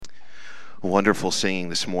Wonderful singing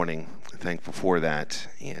this morning. Thankful for that,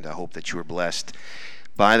 and I hope that you were blessed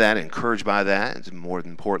by that, encouraged by that. And more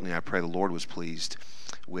importantly, I pray the Lord was pleased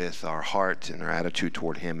with our heart and our attitude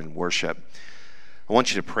toward Him in worship. I want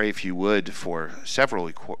you to pray, if you would, for several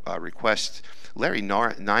requests. Larry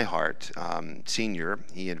Nyhart, Sr.,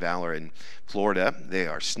 he and Val are in Florida. They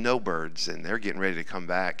are snowbirds, and they're getting ready to come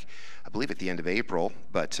back, I believe, at the end of April.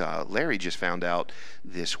 But Larry just found out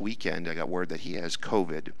this weekend, I got word that he has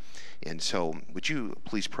COVID. And so would you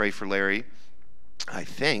please pray for Larry? I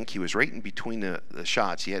think he was right in between the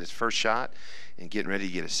shots. He had his first shot and getting ready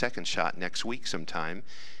to get a second shot next week sometime.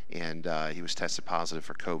 And he was tested positive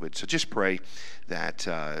for COVID. So just pray that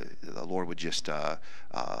the Lord would just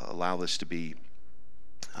allow this to be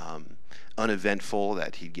uneventful,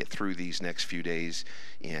 that he'd get through these next few days,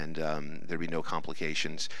 and there'd be no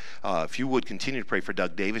complications. If you would continue to pray for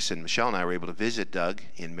Doug Davison. Michelle and I were able to visit Doug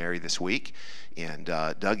in Mary this week, and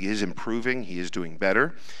Doug is improving. He is doing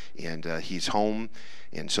better, and he's home.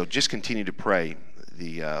 And so just continue to pray.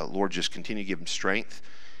 The Lord just continue to give him strength.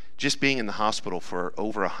 Just being in the hospital for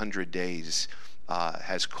over 100 days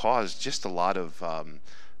has caused just a lot of,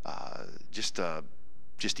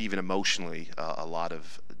 just even emotionally, a lot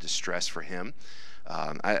of distress for him.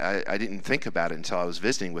 I didn't think about it until I was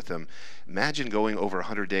visiting with him. Imagine going over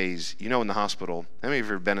 100 days, in the hospital. How many of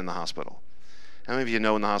you have been in the hospital? How many of you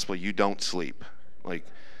know in the hospital you don't sleep? Like,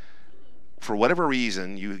 for whatever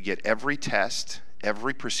reason, you get every test,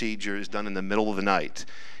 every procedure is done in the middle of the night.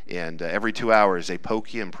 And every 2 hours they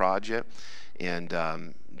poke you and prod you.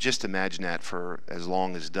 And just imagine that for as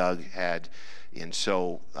long as Doug had. And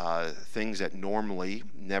so things that normally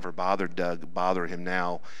never bothered Doug bother him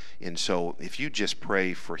now. And so if you just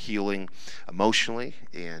pray for healing emotionally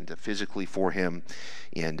and physically for him,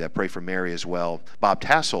 and pray for Mary as well. Bob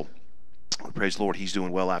Tassel, praise the Lord, he's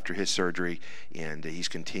doing well after his surgery, and he's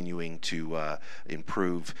continuing to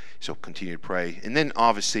improve. So continue to pray. And then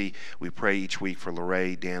obviously we pray each week for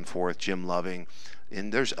Lorraine Danforth, Jim Loving,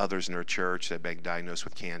 and there's others in our church that have been diagnosed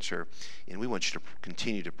with cancer. And we want you to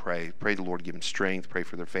continue to pray. Pray the Lord give them strength. Pray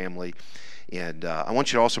for their family. And I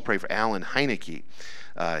want you to also pray for Alan Heineke.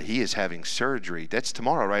 He is having surgery. That's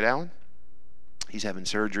tomorrow, right, Alan? He's having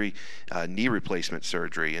surgery, knee replacement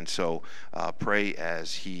surgery, and so pray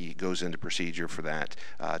as he goes into procedure for that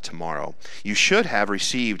tomorrow. You should have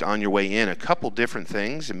received on your way in a couple different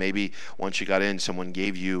things, and maybe once you got in, someone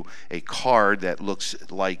gave you a card that looks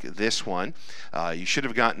like this one. You should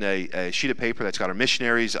have gotten a sheet of paper that's got our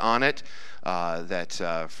missionaries on it,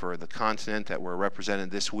 that for the continent that we're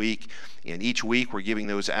represented this week. And each week we're giving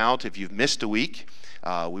those out. If you've missed a week,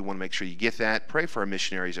 we want to make sure you get that. Pray for our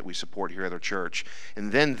missionaries that we support here at our church.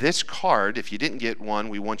 And then this card, if you didn't get one,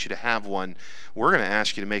 we want you to have one. We're going to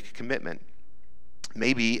ask you to make a commitment.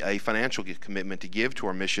 Maybe a financial commitment to give to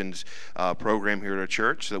our missions program here at our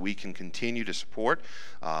church, so that we can continue to support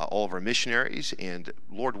all of our missionaries, and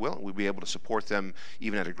Lord willing, we'll be able to support them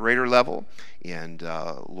even at a greater level, and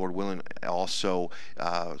Lord willing, also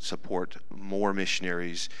support more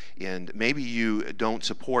missionaries. And maybe you don't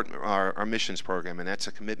support our missions program, and that's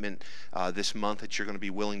a commitment this month that you're going to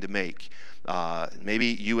be willing to make. Maybe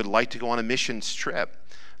you would like to go on a missions trip.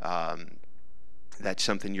 That's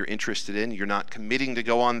something you're interested in. You're not committing to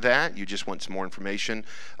go on that. You just want some more information.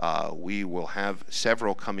 We will have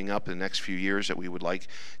several coming up in the next few years that we would like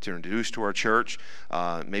to introduce to our church.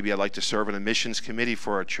 Maybe I'd like to serve in a missions committee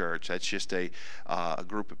for our church. That's just a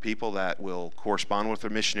group of people that will correspond with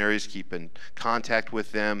our missionaries, keep in contact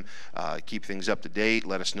with them, keep things up to date,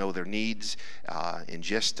 let us know their needs, and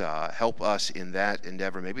just help us in that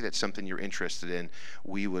endeavor. Maybe that's something you're interested in.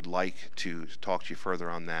 We would like to talk to you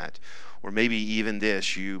further on that. Or maybe even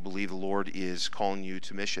this, you believe the Lord is calling you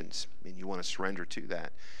to missions, and you want to surrender to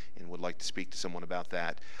that and would like to speak to someone about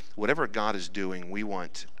that. Whatever God is doing, we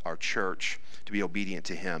want our church to be obedient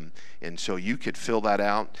to Him. And so you could fill that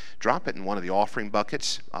out, drop it in one of the offering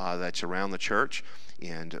buckets that's around the church,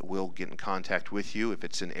 and we'll get in contact with you if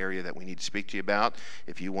it's an area that we need to speak to you about.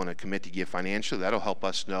 If you want to commit to give financially, that'll help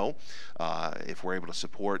us know if we're able to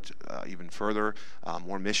support even further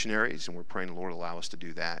more missionaries, and we're praying the Lord allow us to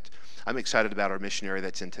do that. I'm excited about our missionary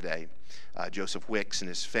that's in today, Joseph Wicks, and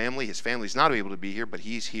his family. His family's not able to be here, but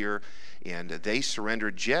he's here, and they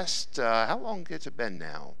surrendered just, how long has it been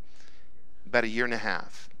now? About 1.5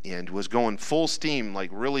 years, and was going full steam, like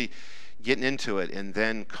really getting into it, and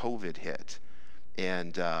then COVID hit.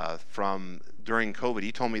 And from during COVID,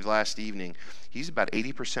 he told me last evening, he's about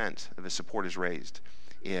 80% of his support is raised.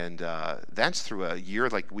 And that's through a year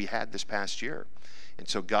like we had this past year. And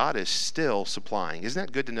so God is still supplying. Isn't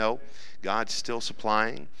that good to know? God's still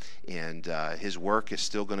supplying, and his work is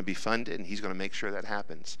still going to be funded, and he's going to make sure that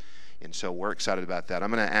happens. And so we're excited about that. I'm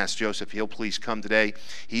going to ask Joseph if he'll please come today.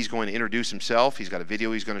 He's going to introduce himself. He's got a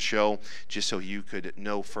video he's going to show just so you could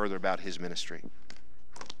know further about his ministry.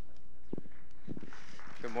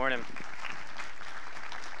 Good morning.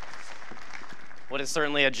 Well, it is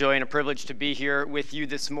certainly a joy and a privilege to be here with you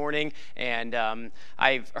this morning, and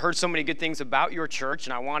I've heard so many good things about your church,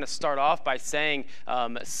 and I want to start off by saying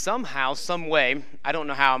somehow, some way, I don't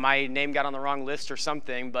know how, my name got on the wrong list or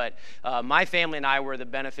something, but my family and I were the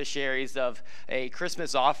beneficiaries of a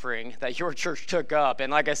Christmas offering that your church took up,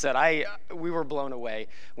 and like I said, we were blown away.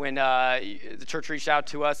 When the church reached out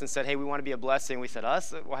to us and said, hey, we want to be a blessing, we said,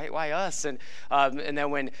 us? Why us? And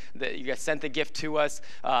then when you guys sent the gift to us,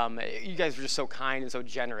 you guys were just so kind and so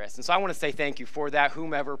generous. And so I want to say thank you for that,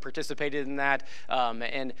 whomever participated in that.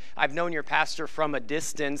 And I've known your pastor from a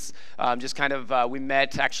distance, just kind of, we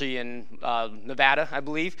met actually in Nevada, I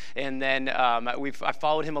believe. And then I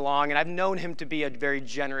followed him along, and I've known him to be a very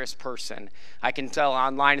generous person. I can tell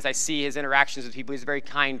online as I see his interactions with people, he's a very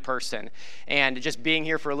kind person. And just being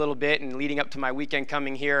here for a little bit and leading up to my weekend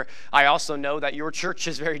coming here, I also know that your church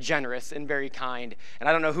is very generous and very kind. And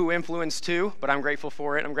I don't know who influenced who, but I'm grateful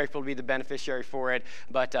for it. I'm grateful to be the beneficiary for it.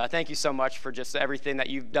 But thank you so much for just everything that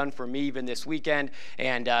you've done for me even this weekend.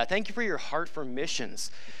 And thank you for your heart for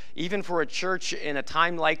missions. Even for a church in a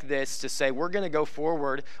time like this to say, we're going to go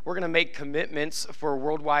forward, we're going to make commitments for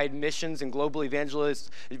worldwide missions and global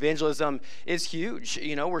evangelism is huge.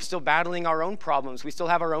 You know, we're still battling our own problems. We still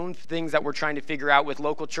have our own things that we're trying to figure out with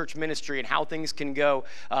local church ministry and how things can go.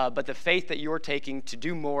 But the faith that you're taking to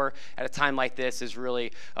do more at a time like this is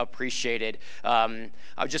really appreciated.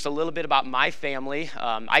 Just a little bit about my family.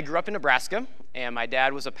 I grew up in Nebraska, and my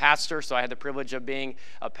dad was a pastor, so I had the privilege of being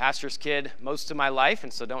a pastor's kid most of my life,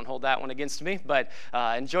 and so don't hold that one against me, but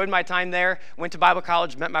enjoyed my time there. Went to Bible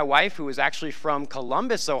college, met my wife, who was actually from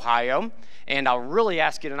Columbus, Ohio, and I'll really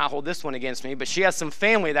ask you to not hold this one against me, but she has some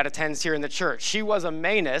family that attends here in the church. She was a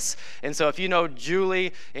Manus, and so if you know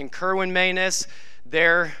Julie and Kerwin Manus,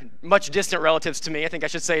 they're much distant relatives to me, I think I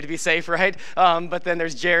should say, to be safe, right? But then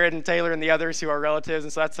there's Jared and Taylor and the others who are relatives,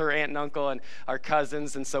 and so that's her aunt and uncle and our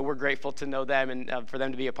cousins, and so we're grateful to know them and for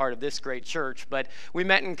them to be a part of this great church. But we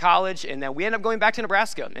met in college, and then we ended up going back to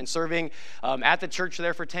Nebraska and serving at the church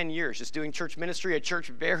there for 10 years, just doing church ministry, a church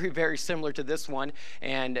very, very similar to this one,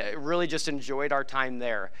 and really just enjoyed our time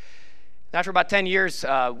there. After about 10 years,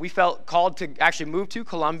 we felt called to actually move to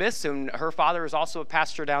Columbus, and her father is also a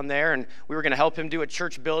pastor down there, and we were going to help him do a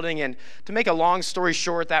church building. And to make a long story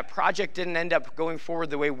short, that project didn't end up going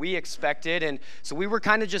forward the way we expected, and so we were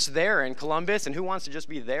kind of just there in Columbus, and who wants to just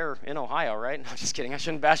be there in Ohio, right? No, just kidding. I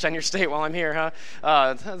shouldn't bash on your state while I'm here,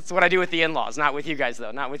 huh? That's what I do with the in-laws, not with you guys,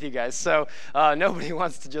 though, not with you guys. So nobody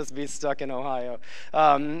wants to just be stuck in Ohio.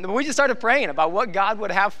 But we just started praying about what God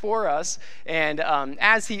would have for us, and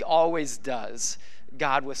as he always does,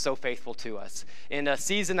 God was so faithful to us. In a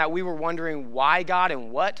season that we were wondering why God and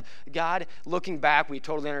what God, looking back, we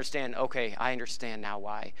totally understand, okay, I understand now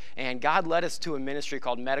why. And God led us to a ministry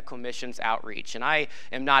called Medical Missions Outreach. And I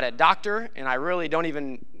am not a doctor, and I really don't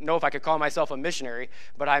even know if I could call myself a missionary,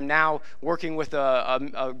 but I'm now working with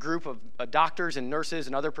a group of doctors and nurses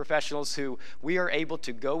and other professionals who we are able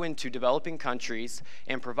to go into developing countries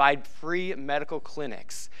and provide free medical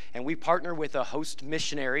clinics. And we partner with a host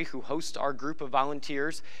missionary who hosts our group of volunteers,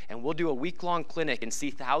 and we'll do a week-long clinic and see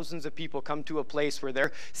thousands of people come to a place where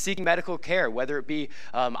they're seeking medical care, whether it be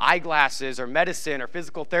eyeglasses or medicine or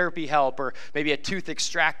physical therapy help or maybe a tooth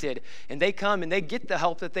extracted. And they come and they get the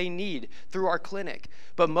help that they need through our clinic.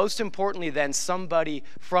 But most importantly then, somebody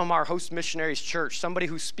from our host missionaries church, somebody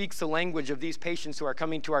who speaks the language of these patients who are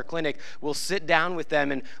coming to our clinic, will sit down with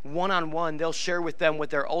them, and one-on-one they'll share with them what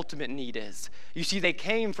their ultimate need is. You see, they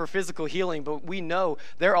came for physical healing, but we know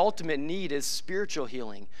their ultimate need is spiritual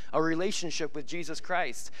healing, a relationship with Jesus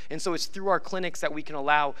Christ. And so it's through our clinics that we can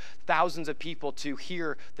allow thousands of people to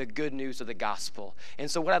hear the good news of the gospel.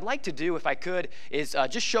 And so what I'd like to do, if I could, is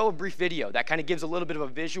just show a brief video that kind of gives a little bit of a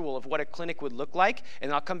visual of what a clinic would look like,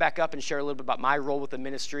 and I'll come back up and share a little bit about my role with the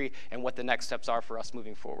ministry and what the next steps are for us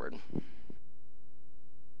moving forward.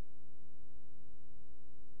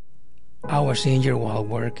 I was injured while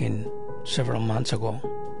working several months ago.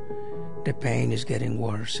 The pain is getting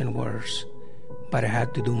worse and worse, but I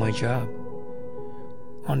had to do my job.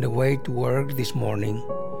 On the way to work this morning,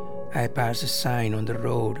 I passed a sign on the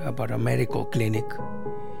road about a medical clinic.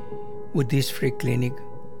 Would this free clinic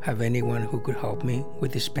have anyone who could help me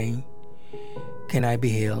with this pain? Can I be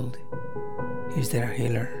healed? Is there a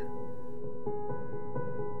healer?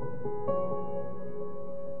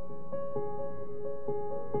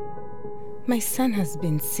 My son has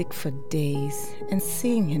been sick for days, and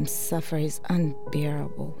seeing him suffer is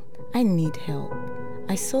unbearable. I need help.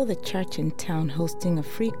 I saw the church in town hosting a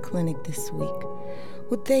free clinic this week.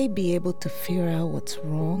 Would they be able to figure out what's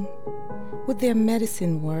wrong? Would their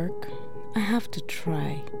medicine work? I have to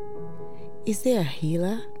try. Is there a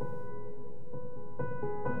healer?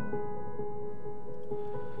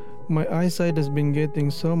 My eyesight has been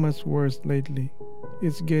getting so much worse lately.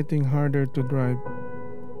 It's getting harder to drive.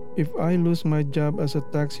 If I lose my job as a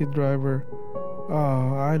taxi driver,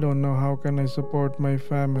 I don't know how can I support my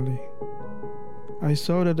family. I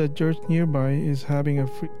saw that a church nearby is having a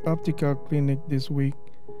free optical clinic this week.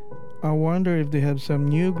 I wonder if they have some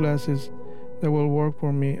new glasses that will work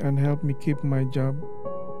for me and help me keep my job.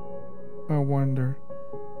 I wonder,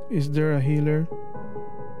 is there a healer?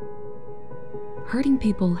 Hurting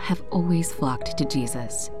people have always flocked to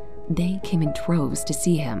Jesus. They came in droves to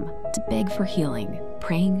see him, to beg for healing,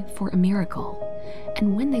 praying for a miracle.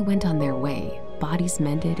 And when they went on their way, bodies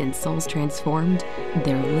mended and souls transformed,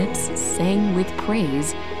 their lips sang with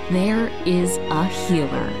praise, "There is a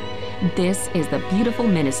healer." This is the beautiful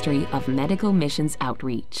ministry of Medical Missions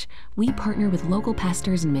Outreach. We partner with local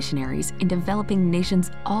pastors and missionaries in developing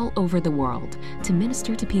nations all over the world to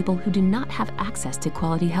minister to people who do not have access to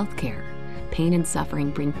quality health care. Pain and suffering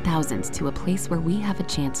bring thousands to a place where we have a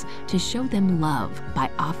chance to show them love by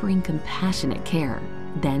offering compassionate care.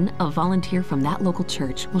 Then, a volunteer from that local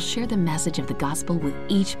church will share the message of the gospel with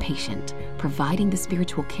each patient, providing the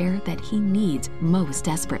spiritual care that he needs most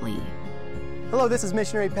desperately. Hello, this is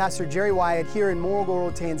Missionary Pastor Jerry Wyatt here in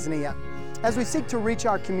Morogoro, Tanzania. As we seek to reach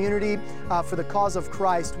our community for the cause of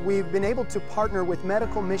Christ, we've been able to partner with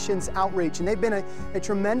Medical Missions Outreach, and they've been a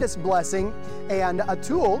tremendous blessing and a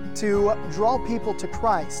tool to draw people to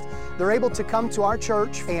Christ. They're able to come to our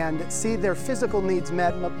church and see their physical needs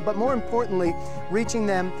met, but more importantly, reaching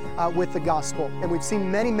them with the gospel. And we've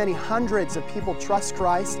seen many, many hundreds of people trust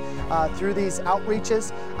Christ through these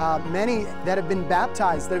outreaches, many that have been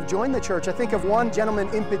baptized, that have joined the church. I think of one gentleman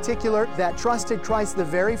in particular that trusted Christ the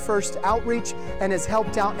very first outreach and has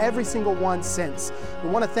helped out every single one since. We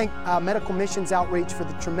want to thank Medical Missions Outreach for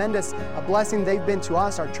the tremendous blessing they've been to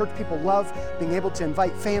us. Our church people love being able to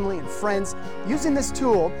invite family and friends using this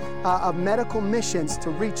tool of medical missions to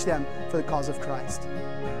reach them for the cause of Christ.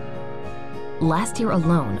 Last year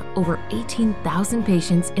alone, over 18,000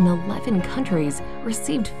 patients in 11 countries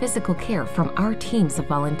received physical care from our teams of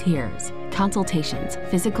volunteers. Consultations,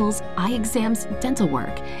 physicals, eye exams, dental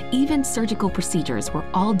work, even surgical procedures were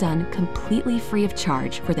all done completely free of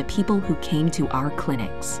charge for the people who came to our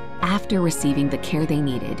clinics. After receiving the care they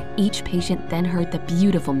needed, each patient then heard the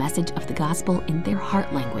beautiful message of the gospel in their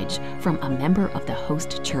heart language from a member of the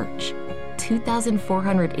host church.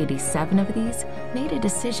 2,487 of these made a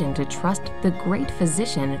decision to trust the great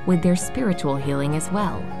physician with their spiritual healing as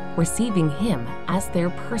well, receiving him as their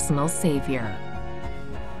personal savior.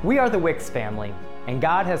 We are the Wicks family, and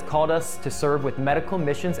God has called us to serve with Medical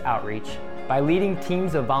Missions Outreach by leading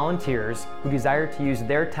teams of volunteers who desire to use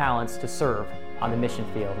their talents to serve on the mission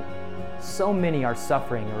field. So many are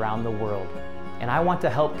suffering around the world, and I want to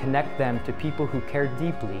help connect them to people who care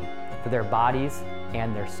deeply for their bodies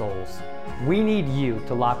and their souls. We need you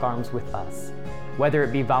to lock arms with us, whether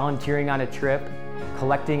it be volunteering on a trip,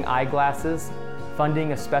 collecting eyeglasses,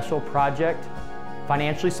 funding a special project,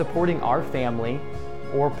 financially supporting our family,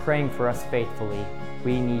 or praying for us faithfully.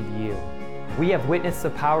 We need you. We have witnessed the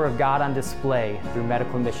power of God on display through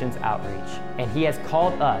Medical Missions Outreach, and He has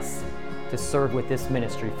called us to serve with this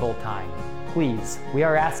ministry full time. Please, we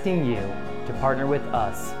are asking you to partner with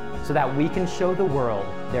us so that we can show the world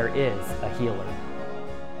there is a healer.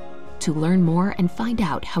 To learn more and find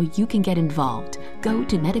out how you can get involved, go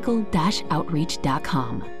to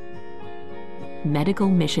medical-outreach.com. Medical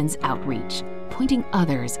Missions Outreach, pointing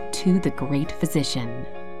others to the great physician.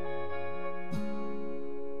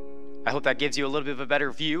 I hope that gives you a little bit of a better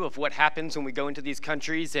view of what happens when we go into these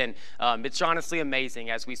countries, and it's honestly amazing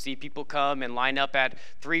as we see people come and line up at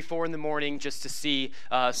 3, 4 in the morning just to see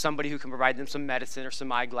somebody who can provide them some medicine or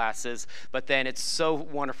some eyeglasses, but then it's so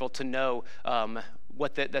wonderful to know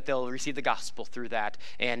that they'll receive the gospel through that.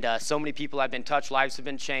 And so many people have been touched, lives have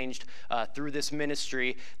been changed through this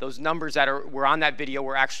ministry. Those numbers that were on that video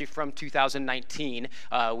were actually from 2019.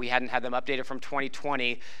 We hadn't had them updated from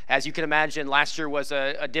 2020. As you can imagine, last year was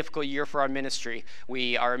a difficult year for our ministry.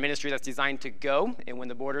 We are a ministry that's designed to go, and when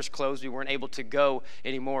the borders closed, we weren't able to go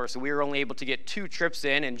anymore. So we were only able to get 2 trips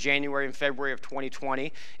in January and February of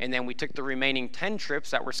 2020, and then we took the remaining 10 trips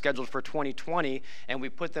that were scheduled for 2020, and we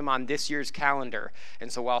put them on this year's calendar.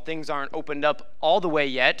 And so while things aren't opened up all the way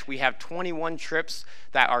yet, we have 21 trips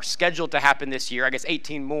that are scheduled to happen this year, I guess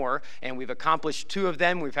 18 more, and we've accomplished 2 of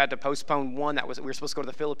them. We've had to postpone one. We were supposed to go to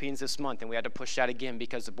the Philippines this month, and we had to push that again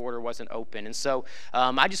because the border wasn't open. And so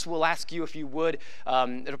I just will ask you, if you would,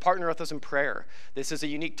 to partner with us in prayer. This is a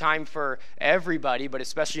unique time for everybody, but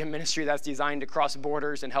especially a ministry that's designed to cross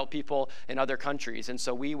borders and help people in other countries. And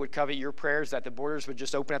so we would covet your prayers that the borders would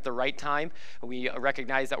just open at the right time. We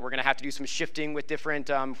recognize that we're going to have to do some shifting with different,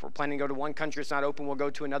 if we're planning to go to one country, it's not open, we'll go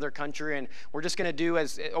to another country, and we're just going to do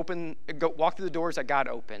walk through the doors that God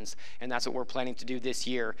opens, and that's what we're planning to do this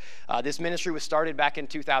year. This ministry was started back in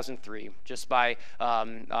 2003, just by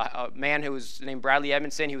a man who was named Bradley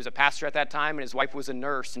Edmondson. He was a pastor at that time, and his wife was a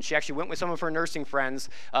nurse, and she actually went with some of her nursing friends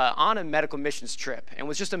on a medical missions trip, and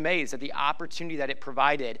was just amazed at the opportunity that it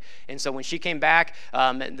provided. And so when she came back,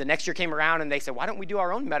 the next year came around, and they said, why don't we do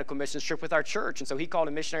our own medical missions trip with our church? And so he called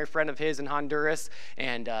a missionary friend of his in Honduras,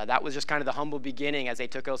 and that was just kind of the humble beginning as they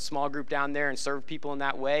took a small group down there and served people in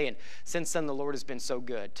that way. And since then, the Lord has been so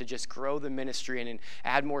good to just grow the ministry and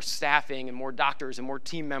add more staffing and more doctors and more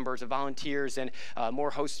team members and volunteers and more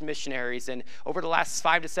host missionaries. And over the last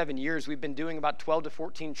 5 to 7 years, we've been doing about 12 to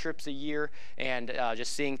 14 trips a year and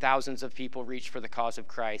just seeing thousands of people reach for the cause of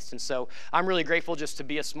Christ. And so I'm really grateful just to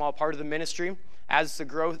be a small part of the ministry. As the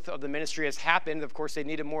growth of the ministry has happened, of course, they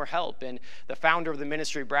needed more help. And the founder of the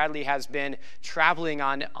ministry, Bradley, has been traveling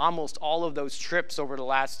on almost all of those trips over the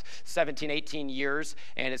last 17, 18 years.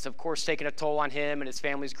 And it's, of course, taken a toll on him, and his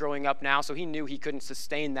family's growing up now. So he knew he couldn't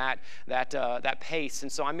sustain that pace.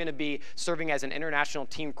 And so I'm going to be serving as an international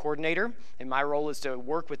team coordinator. And my role is to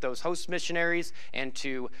work with those host missionaries and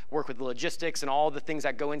to work with the logistics and all the things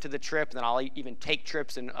that go into the trip. And then I'll even take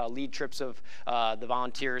trips and lead trips of the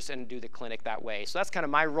volunteers and do the clinic that way. So that's kind of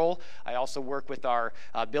my role. I also work with our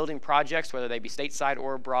building projects, whether they be stateside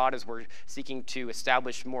or abroad, as we're seeking to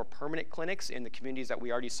establish more permanent clinics in the communities that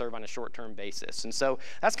we already serve on a short-term basis. And so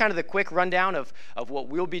that's kind of the quick rundown of what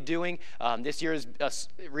we'll be doing. This year is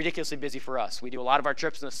ridiculously busy for us. We do a lot of our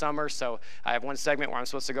trips in the summer, so I have one segment where I'm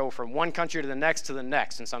supposed to go from one country to the next.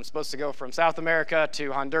 And so I'm supposed to go from South America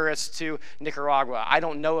to Honduras to Nicaragua. I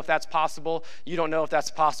don't know if that's possible. You don't know if that's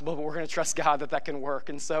possible, but we're going to trust God that that can work.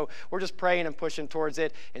 And so we're just praying and pushing towards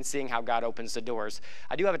it and seeing how God opens the doors.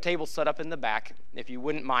 I do have a table set up in the back. If you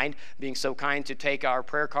wouldn't mind being so kind to take our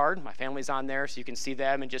prayer card. My family's on there, so you can see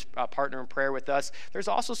them and just partner in prayer with us. There's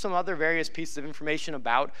also some other various pieces of information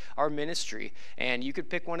about our ministry, and you could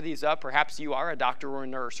pick one of these up. Perhaps you are a doctor or a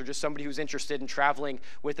nurse or just somebody who's interested in traveling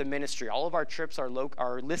with a ministry. All of our trips are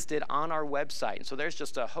listed on our website, and so there's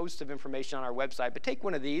just a host of information on our website. But take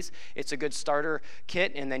one of these. It's a good starter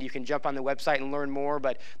kit, and then you can jump on the website and learn more.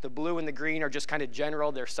 But the blue and the green are just kind of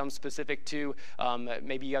general. There's some specific to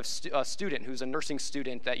maybe you have a student who's a nursing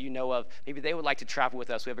student that you know of. Maybe they would like to travel with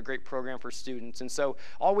us. We have a great program for students. And so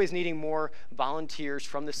always needing more volunteers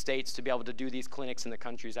from the States to be able to do these clinics in the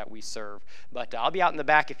countries that we serve. But I'll be out in the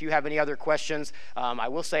back if you have any other questions. I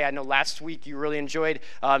will say, I know last week you really enjoyed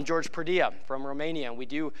George Perdia from Romania. And we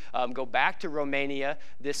do go back to Romania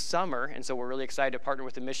this summer. And so we're really excited to partner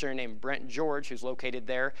with a missionary named Brent George, who's located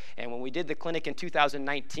there. And when we did the clinic in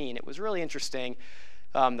 2019, it was really interesting.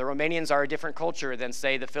 The Romanians are a different culture than,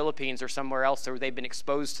 say, the Philippines or somewhere else where they've been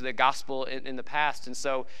exposed to the gospel in the past. And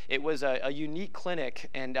so it was a unique clinic.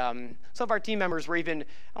 And some of our team members were even, I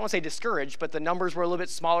don't want to say discouraged, but the numbers were a little bit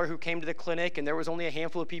smaller who came to the clinic. And there was only a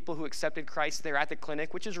handful of people who accepted Christ there at the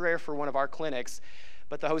clinic, which is rare for one of our clinics.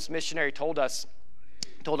 But the host missionary told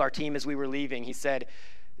our team as we were leaving, he said,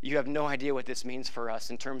 "You have no idea what this means for us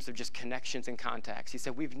in terms of just connections and contacts." He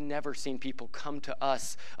said, "We've never seen people come to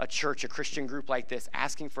us, a church, a Christian group like this,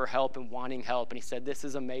 asking for help and wanting help." And he said, "This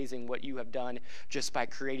is amazing what you have done just by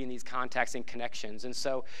creating these contacts and connections." And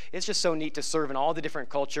so it's just so neat to serve in all the different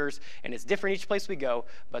cultures, and it's different each place we go,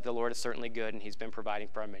 but the Lord is certainly good, and he's been providing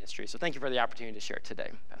for our ministry. So thank you for the opportunity to share it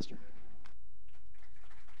today, Pastor.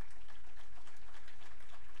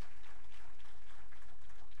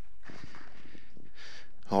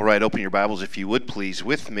 All right, open your Bibles, if you would, please,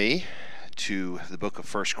 with me to the book of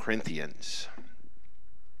 1 Corinthians.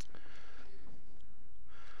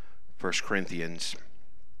 1 Corinthians,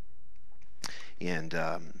 and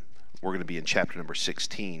we're going to be in chapter number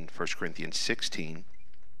 16, 1 Corinthians 16.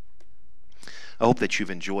 I hope that you've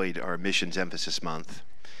enjoyed our missions emphasis month.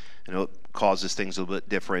 I know it causes things a little bit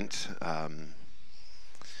different.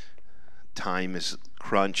 Time is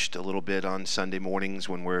crunched a little bit on Sunday mornings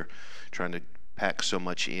when we're trying to pack so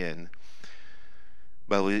much in.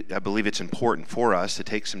 But I believe it's important for us to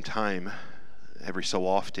take some time every so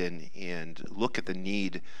often and look at the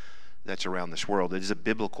need that's around this world. It is a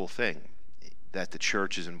biblical thing. that the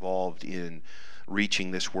church is involved in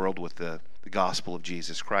reaching this world with the gospel of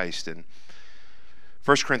Jesus Christ. And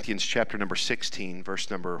 1 Corinthians chapter number 16, verse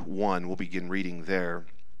number 1, we'll begin reading there.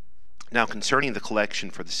 Now concerning the collection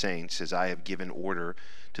for the saints, as I have given order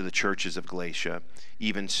to the churches of Galatia,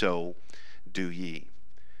 even so do ye.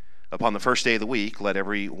 Upon the first day of the week, let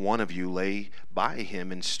every one of you lay by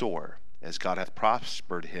him in store, as God hath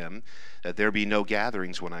prospered him, that there be no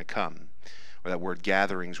gatherings when I come. Or that word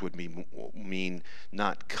gatherings would mean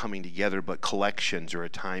not coming together, but collections, or a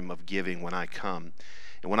time of giving when I come.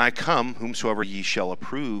 And when I come, whomsoever ye shall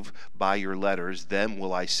approve by your letters, them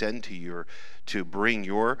will I send to bring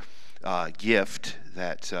your gift,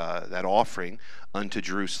 that offering, unto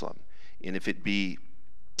Jerusalem. And if it be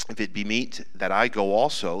meet that I go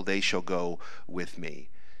also, they shall go with me.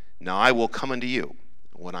 Now I will come unto you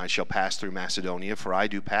when I shall pass through Macedonia, for I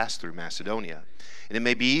do pass through Macedonia. And it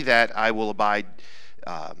may be that I will abide,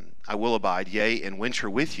 yea, and winter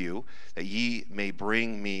with you, that ye may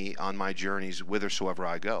bring me on my journeys whithersoever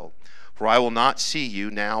I go. For I will not see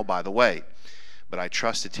you now by the way, but I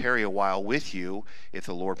trust to tarry a while with you, if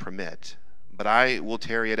the Lord permit. But I will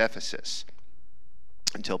tarry at Ephesus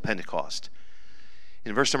until Pentecost.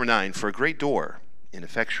 In verse number 9, for a great door,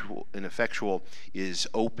 ineffectual is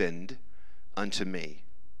opened unto me,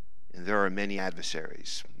 and there are many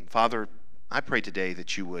adversaries. Father, I pray today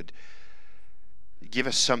that you would give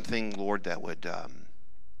us something, Lord, that would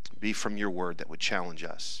be from your word, that would challenge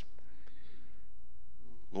us.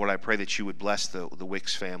 Lord, I pray that you would bless the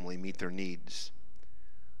Wicks family, meet their needs.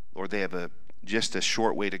 Lord, they have just a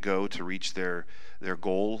short way to go to reach their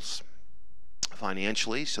goals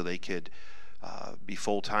financially, so they could be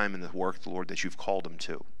full-time in the work, Lord, that you've called them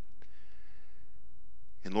to.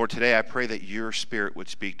 And Lord, today I pray that your Spirit would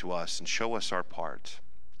speak to us and show us our part.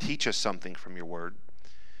 Teach us something from your word.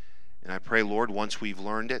 And I pray, Lord, once we've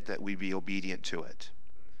learned it, that we be obedient to it.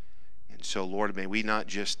 And so, Lord, may we not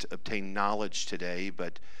just obtain knowledge today,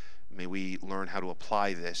 but may we learn how to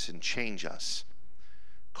apply this and change us.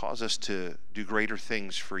 Cause us to do greater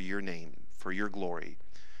things for your name, for your glory,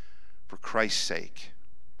 for Christ's sake.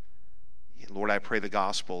 And Lord, I pray the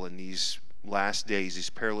gospel in these last days, these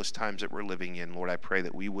perilous times that we're living in, Lord, I pray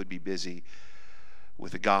that we would be busy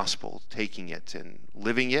with the gospel, taking it and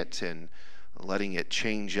living it and letting it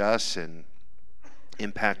change us and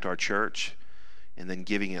impact our church, and then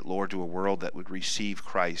giving it, Lord, to a world that would receive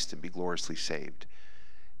Christ and be gloriously saved.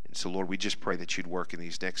 And so, Lord, we just pray that you'd work in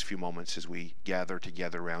these next few moments as we gather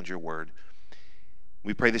together around your word.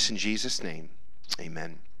 We pray this in Jesus' name.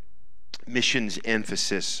 Amen. Missions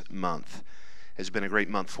Emphasis Month has been a great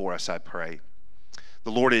month for us, I pray.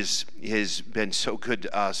 The Lord has been so good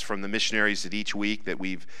to us, from the missionaries that each week that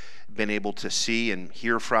we've been able to see and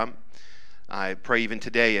hear from. I pray even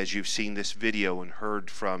today, as you've seen this video and heard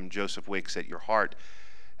from Joseph Wicks, that your heart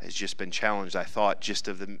has just been challenged. I thought just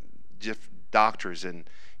of the doctors and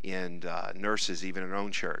nurses, even in our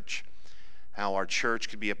own church, how our church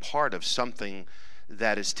could be a part of something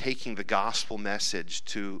that is taking the gospel message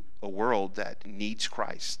to a world that needs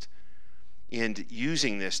Christ, and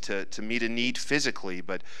using this to meet a need physically,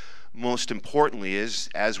 but most importantly is,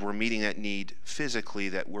 as we're meeting that need physically,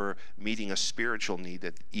 that we're meeting a spiritual need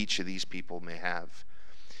that each of these people may have.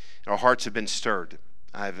 Our hearts have been stirred.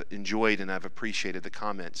 I've enjoyed and I've appreciated the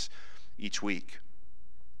comments each week.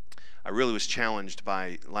 I really was challenged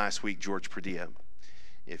by last week George Padilla.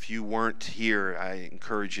 If you weren't here, I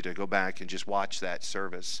encourage you to go back and just watch that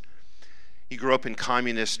service. He grew up in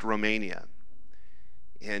communist Romania,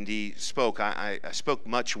 and he spoke. I spoke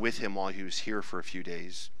much with him while he was here for a few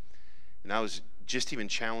days, and I was just even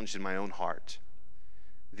challenged in my own heart.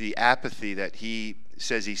 The apathy that he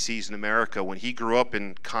says he sees in America when he grew up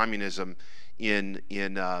in communism in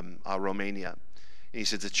Romania. And he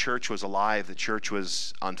said the church was alive, the church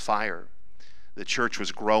was on fire, the church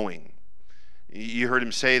was growing. You heard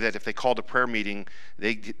him say that if they called a prayer meeting,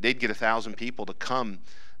 they'd get 1,000 people to come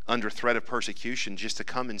under threat of persecution just to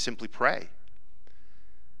come and simply pray.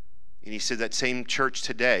 And he said that same church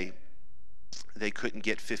today, they couldn't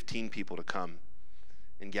get 15 people to come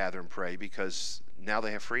and gather and pray because now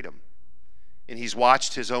they have freedom. And he's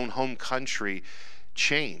watched his own home country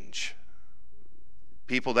change.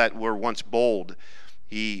 People that were once bold,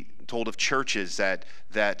 he told of churches that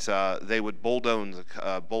they would bulldoze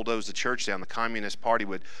the church down. The Communist Party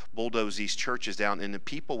would bulldoze these churches down, and the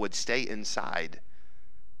people would stay inside.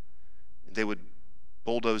 They would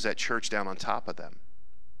bulldoze that church down on top of them.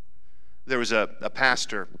 There was a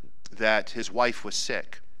pastor that his wife was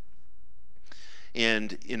sick,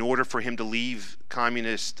 And in order for him to leave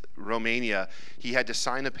communist Romania, he had to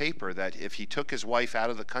sign a paper that if he took his wife out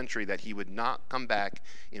of the country, that he would not come back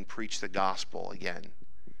and preach the gospel again.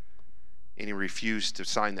 And he refused to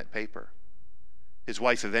sign that paper. His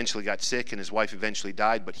wife eventually got sick and his wife eventually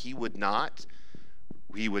died, but he would not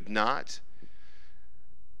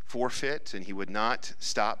forfeit, and he would not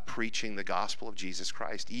stop preaching the gospel of Jesus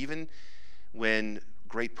Christ, even when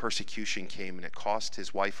great persecution came and it cost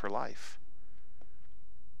his wife her life.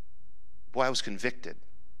 Boy, I was convicted.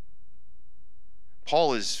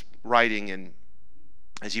 Paul is writing, and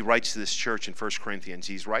as he writes to this church in 1 Corinthians,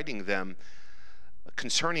 he's writing them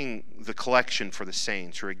concerning the collection for the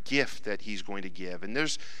saints, or a gift that he's going to give. And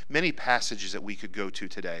there's many passages that we could go to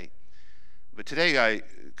today. But today I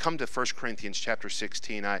come to 1 Corinthians chapter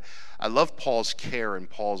 16. I love Paul's care and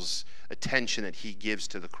Paul's attention that he gives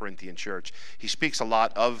to the Corinthian church. He speaks a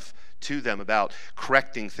lot to them about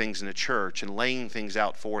correcting things in the church and laying things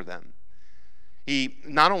out for them. He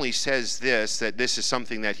not only says that this is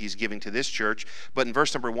something that he's giving to this church, but in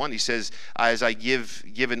verse number 1 he says, as I give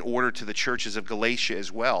an order to the churches of Galatia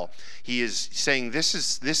as well. He is saying this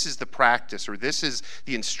is the practice, or this is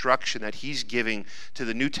the instruction that he's giving to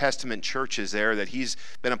the New Testament churches there, that he's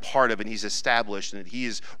been a part of and he's established, and that he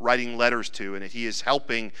is writing letters to, and that he is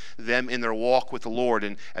helping them in their walk with the Lord.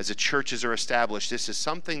 And as the churches are established, this is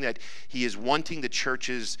something that he is wanting the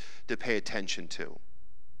churches to pay attention to.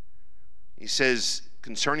 He says,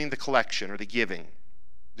 concerning the collection or the giving,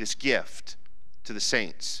 this gift to the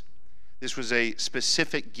saints. This was a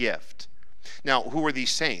specific gift. Now, who are these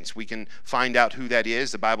saints? We can find out who that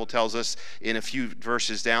is. The Bible tells us in a few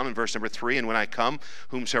verses down, in verse number 3, and when I come,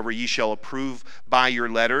 whomsoever ye shall approve by your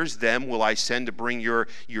letters, them will I send to bring your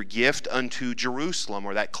gift unto Jerusalem,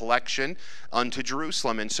 or that collection unto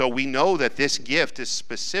Jerusalem. And so we know that this gift is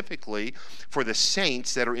specifically for the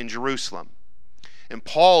saints that are in Jerusalem. And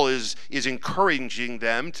Paul is encouraging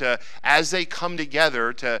them to, as they come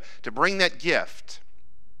together, to bring that gift.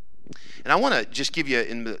 And I want to just give you,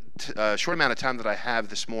 in the short amount of time that I have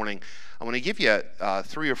this morning, I want to give you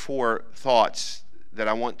 3 or 4 thoughts that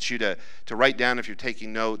I want you to write down if you're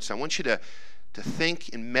taking notes. I want you to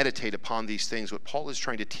think and meditate upon these things, what Paul is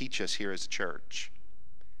trying to teach us here as a church.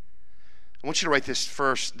 I want you to write this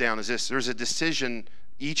first down as this. There's a decision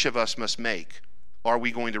each of us must make. Are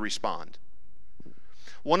we going to respond?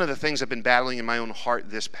 One of the things I've been battling in my own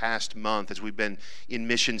heart this past month as we've been in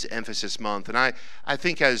Missions Emphasis Month, and I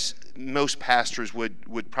think as most pastors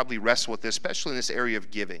would probably wrestle with this, especially in this area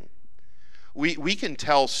of giving. We can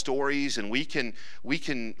tell stories, and we can put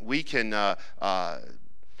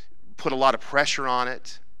a lot of pressure on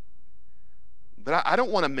it, but I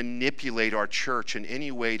don't want to manipulate our church in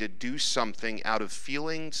any way to do something out of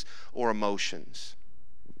feelings or emotions.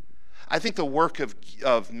 I think the work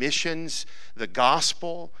of missions, the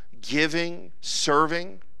gospel, giving,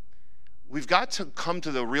 serving, we've got to come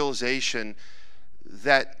to the realization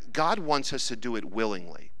that God wants us to do it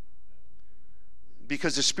willingly.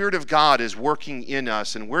 Because the Spirit of God is working in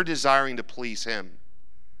us, and we're desiring to please Him.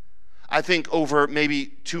 I think maybe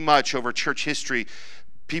too much over church history,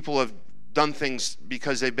 people have done things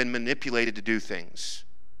because they've been manipulated to do things,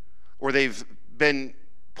 or they've been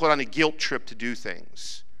put on a guilt trip to do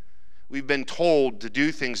things. We've been told to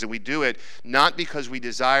do things, and we do it not because we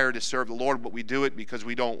desire to serve the Lord, but we do it because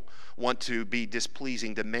we don't want to be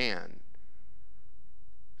displeasing to man.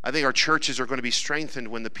 I think our churches are going to be strengthened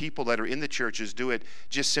when the people that are in the churches do it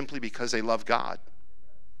just simply because they love God,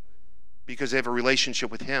 because they have a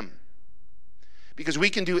relationship with Him. Because we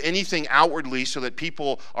can do anything outwardly so that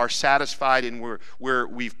people are satisfied and where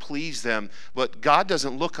we've pleased them, but God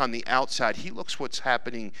doesn't look on the outside. He looks what's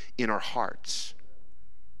happening in our hearts.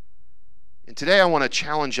 And today I want to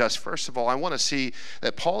challenge us. First of all, I want to see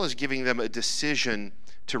that Paul is giving them a decision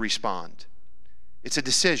to respond. It's a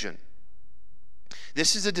decision.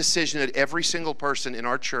 This is a decision that every single person in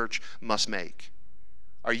our church must make.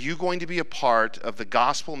 Are you going to be a part of the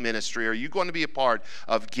gospel ministry? Are you going to be a part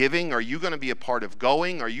of giving? Are you going to be a part of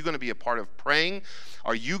going? Are you going to be a part of praying?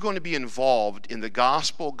 Are you going to be involved in the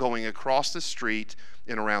gospel going across the street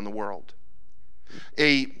and around the world?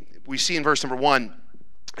 We see in verse number 1,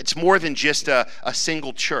 it's more than just a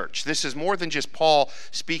single church. This is more than just Paul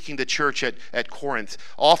speaking to church at Corinth.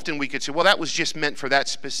 Often we could say, well, that was just meant for that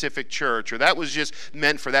specific church, or that was just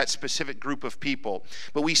meant for that specific group of people.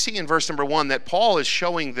 But we see in verse number 1 that Paul is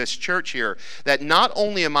showing this church here that not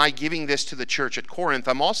only am I giving this to the church at Corinth,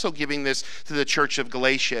 I'm also giving this to the church of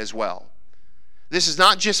Galatia as well. This is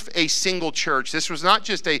not just a single church. This was not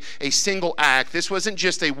just a single act. This wasn't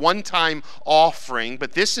just a one-time offering,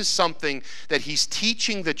 but this is something that he's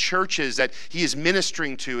teaching the churches that he is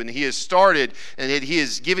ministering to and he has started and that he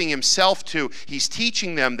is giving himself to. He's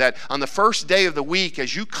teaching them that on the first day of the week,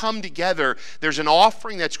 as you come together, there's an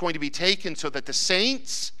offering that's going to be taken so that the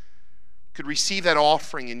saints could receive that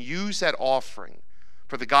offering and use that offering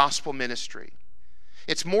for the gospel ministry.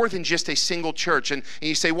 It's more than just a single church. And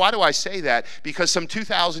you say, why do I say that? Because some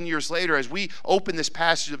 2,000 years later, as we open this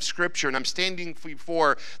passage of Scripture, and I'm standing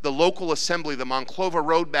before the local assembly, the Monclova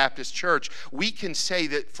Road Baptist Church, we can say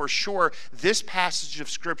that for sure this passage of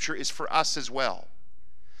Scripture is for us as well.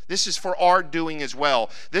 This is for our doing as well.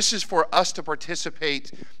 This is for us to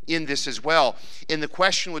participate in this as well. And the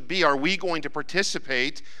question would be, are we going to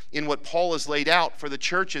participate in what Paul has laid out for the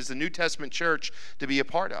churches, the New Testament church, to be a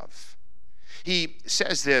part of? He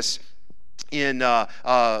says this in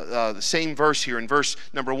the same verse here, in verse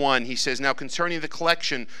number 1. He says, now concerning the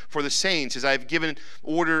collection for the saints, as I have given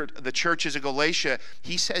order the churches of Galatia,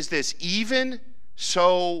 he says this, even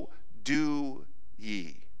so do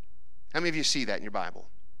ye. How many of you see that in your Bible?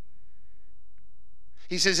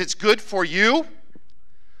 He says it's good for you.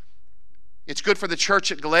 It's good for the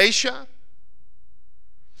church at Galatia.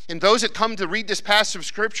 And those that come to read this passage of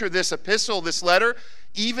Scripture, this epistle, this letter,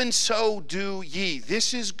 even so do ye.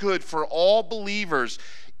 This is good for all believers.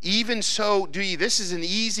 Even so do ye. This is an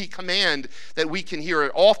easy command that we can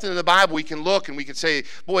hear. Often in the Bible we can look and we can say,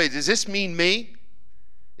 boy, does this mean me?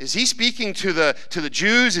 Is he speaking to the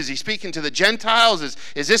Jews? Is he speaking to the Gentiles?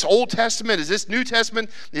 Is this Old Testament? Is this New Testament?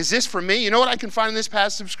 Is this for me? You know what I can find in this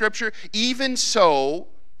passage of Scripture? Even so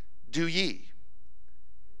do ye.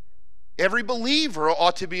 Every believer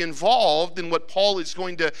ought to be involved in what Paul is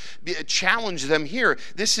going to challenge them here.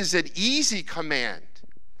 This is an easy command.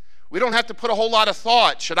 We don't have to put a whole lot of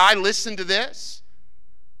thought. Should I listen to this?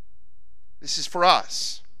 This is for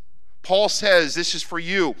us. Paul says this is for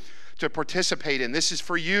you to participate in. This is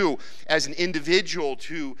for you as an individual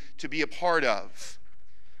to be a part of.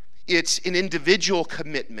 It's an individual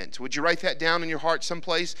commitment. Would you write that down in your heart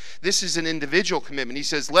someplace? This is an individual commitment. He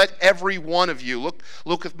says, let every one of you,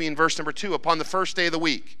 look with me in verse number 2, upon the first day of the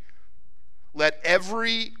week, let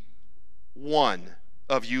every one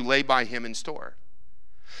of you lay by him in store.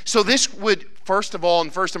 So this would, first of all, in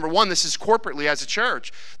verse number 1, this is corporately as a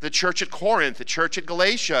church. The church at Corinth, the church at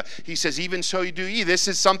Galatia. He says, even so do ye. This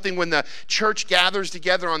is something when the church gathers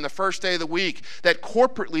together on the first day of the week, that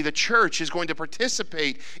corporately the church is going to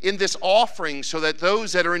participate in this offering so that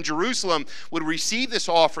those that are in Jerusalem would receive this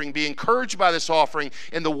offering, be encouraged by this offering,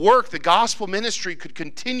 and the work, the gospel ministry could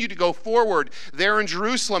continue to go forward there in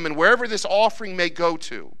Jerusalem and wherever this offering may go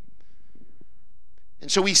to. And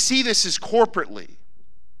so we see this as corporately.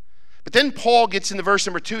 But then Paul gets into verse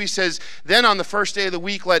number 2. He says, then on the first day of the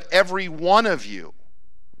week, let every one of you.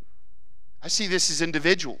 I see this as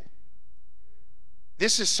individual.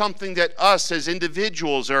 This is something that us as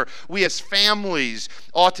individuals or we as families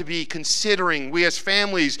ought to be considering. We as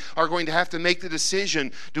families are going to have to make the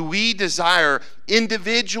decision. Do we desire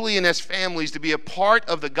individually and as families to be a part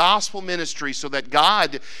of the gospel ministry so that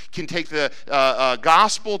God can take the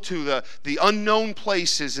gospel to the unknown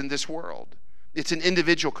places in this world? It's an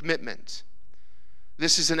individual commitment.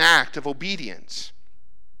 This is an act of obedience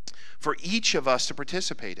for each of us to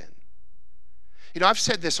participate in. You know, I've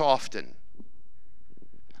said this often.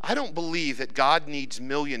 I don't believe that God needs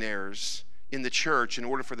millionaires in the church in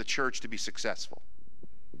order for the church to be successful.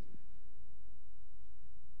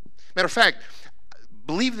 Matter of fact,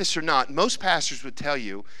 believe this or not, most pastors would tell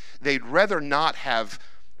you they'd rather not have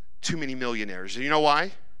too many millionaires. You know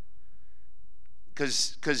why?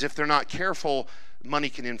 Because if they're not careful, money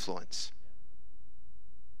can influence.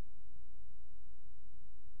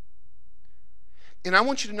 And I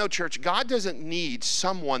want you to know, church, God doesn't need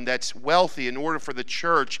someone that's wealthy in order for the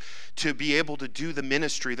church to be able to do the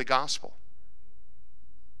ministry of the gospel.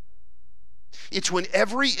 It's when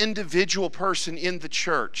every individual person in the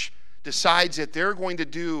church decides that they're going to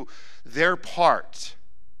do their part.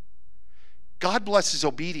 God blesses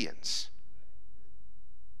obedience.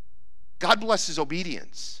 God blesses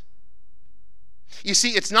obedience. You see,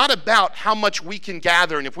 it's not about how much we can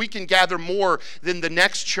gather, and if we can gather more than the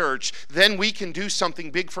next church, then we can do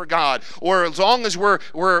something big for God. Or as long as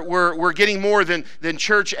we're getting more than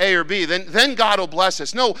church A or B, then God will bless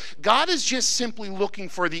us. No, God is just simply looking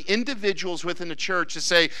for the individuals within the church to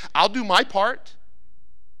say, I'll do my part.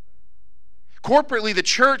 Corporately, the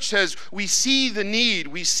church says, we see the need,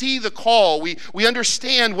 we see the call, we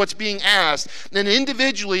understand what's being asked. And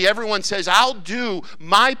individually, everyone says, I'll do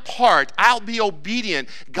my part, I'll be obedient.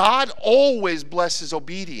 God always blesses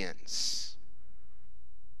obedience.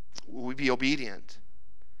 Will we be obedient?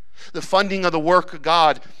 The funding of the work of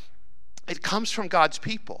God, it comes from God's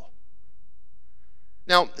people.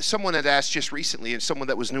 Now, someone had asked just recently, and someone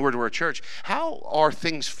that was newer to our church, how are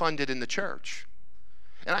things funded in the church?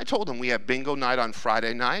 And I told them we have bingo night on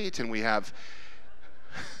Friday night, and we have,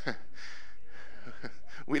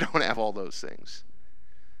 we don't have all those things.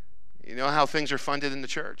 You know how things are funded in the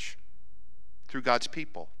church? Through God's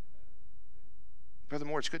people. Brother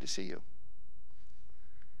Moore, it's good to see you.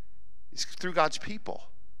 It's through God's people.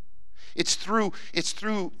 It's through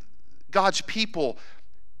God's people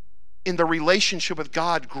in the relationship with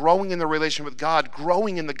God, growing in the relationship with God,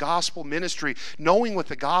 growing in the gospel ministry, knowing what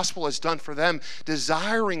the gospel has done for them,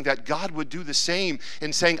 desiring that God would do the same,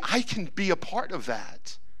 and saying, I can be a part of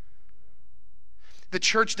that. The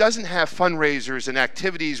church doesn't have fundraisers and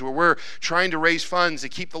activities where we're trying to raise funds to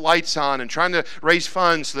keep the lights on and trying to raise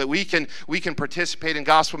funds so that we can participate in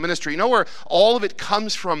gospel ministry. You know where all of it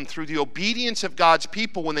comes from? Through the obedience of God's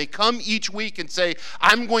people when they come each week and say,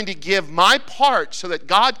 I'm going to give my part so that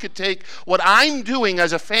God could take what I'm doing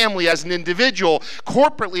as a family, as an individual,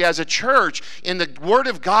 corporately as a church, in the Word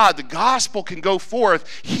of God. The gospel can go forth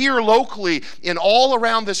here locally and all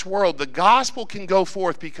around this world. The gospel can go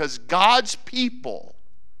forth because God's people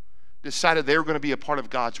decided they were going to be a part of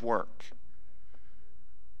God's work.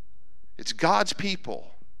 It's God's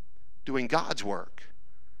people doing God's work.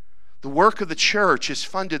 The work of the church is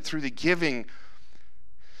funded through the giving,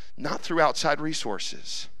 not through outside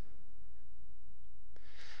resources.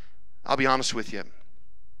 I'll be honest with you.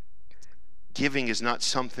 Giving is not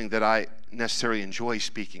something that I necessarily enjoy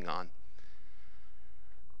speaking on.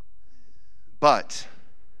 But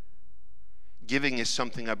giving is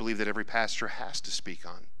something I believe that every pastor has to speak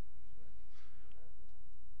on.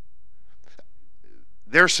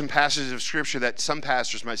 There are some passages of Scripture that some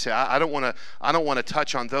pastors might say, I don't want to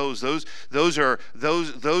touch on those. Those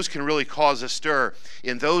can really cause a stir,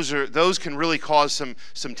 and those can really cause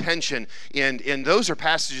some tension. And those are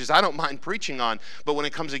passages I don't mind preaching on. But when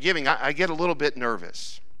it comes to giving, I get a little bit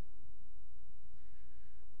nervous.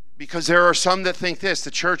 Because there are some that think this: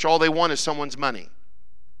 the church, all they want is someone's money.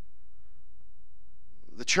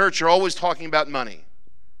 The church are always talking about money.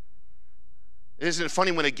 Isn't it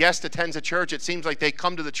funny when a guest attends a church, it seems like they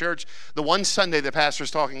come to the church the one Sunday the pastor's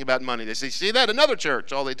talking about money. They say, see that? Another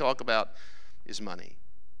church, all they talk about is money.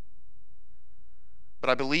 But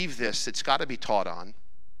I believe this, it's got to be taught on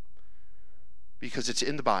because it's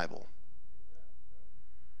in the Bible.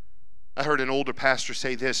 I heard an older pastor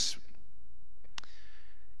say this.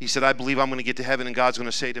 He said, I believe I'm going to get to heaven and God's going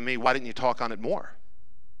to say to me, why didn't you talk on it more?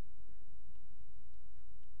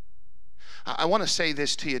 I want to say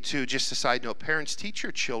this to you too, just a side note. Parents, teach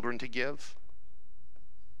your children to give.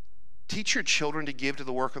 Teach your children to give to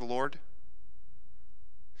the work of the Lord.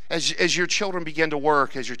 As your children begin to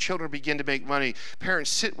work, as your children begin to make money, parents,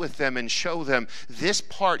 sit with them and show them this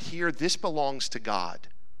part here, this belongs to God.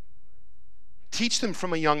 Teach them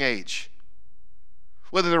from a young age.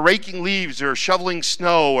 Whether they're raking leaves or shoveling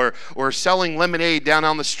snow or selling lemonade down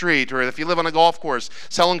on the street, or if you live on a golf course,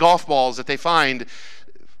 selling golf balls that they find,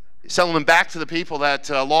 selling them back to the people that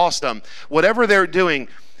lost them. Whatever they're doing,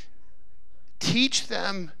 teach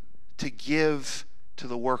them to give to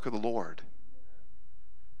the work of the Lord.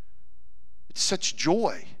 It's such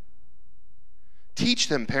joy. Teach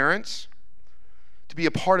them, parents, to be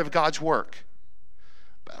a part of God's work.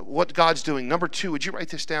 What God's doing. Number 2, would you write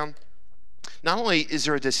this down? Not only is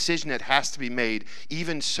there a decision that has to be made,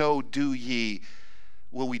 even so do ye.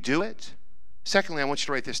 Will we do it? Secondly, I want you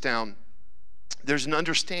to write this down. There's an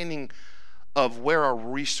understanding of where our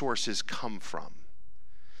resources come from.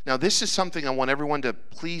 Now, this is something I want everyone to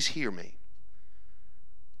please hear me.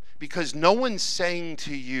 Because no one's saying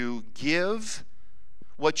to you, give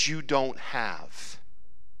what you don't have.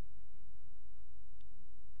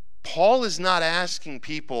 Paul is not asking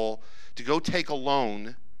people to go take a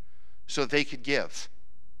loan so that they could give.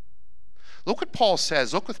 Look what Paul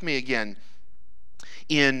says. Look with me again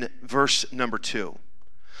in verse number 2.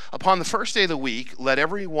 Upon the first day of the week, let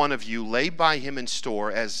every one of you lay by him in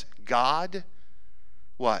store as God,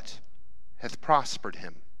 what? Hath prospered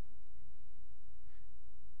him.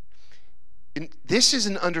 And this is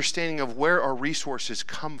an understanding of where our resources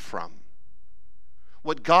come from.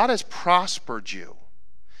 What God has prospered you,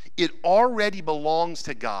 it already belongs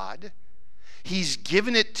to God. He's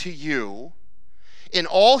given it to you. And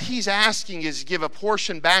all he's asking is give a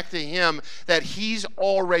portion back to him that he's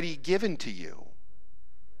already given to you,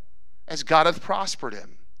 as God hath prospered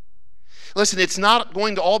him. Listen, it's not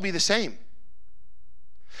going to all be the same.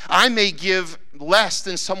 I may give less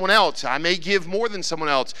than someone else. I may give more than someone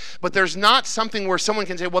else. But there's not something where someone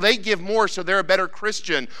can say, well, they give more so they're a better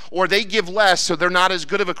Christian, or they give less so they're not as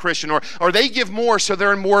good of a Christian, or they give more so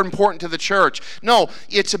they're more important to the church. No,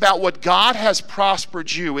 it's about what God has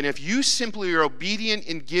prospered you. And if you simply are obedient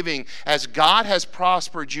in giving as God has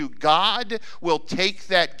prospered you, God will take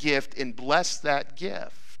that gift and bless that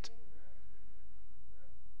gift.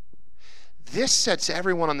 This sets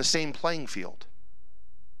everyone on the same playing field.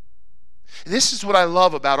 This is what I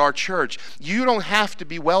love about our church. You don't have to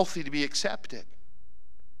be wealthy to be accepted.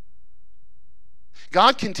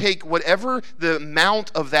 God can take whatever the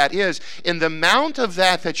amount of that is, and the amount of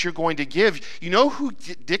that you're going to give, you know who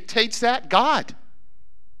dictates that? God.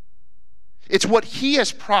 It's what He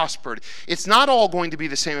has prospered. It's not all going to be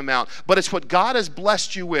the same amount, but it's what God has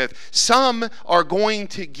blessed you with. Some are going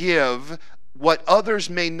to give what others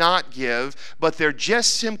may not give, but they're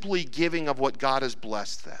just simply giving of what God has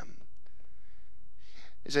blessed them.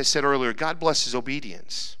 As I said earlier, God blesses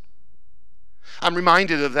obedience. I'm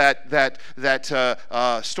reminded of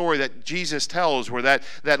that story that Jesus tells where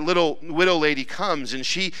that little widow lady comes and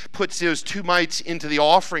she puts those 2 mites into the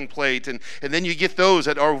offering plate, and then you get those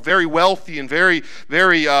that are very wealthy and very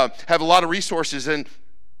have a lot of resources, and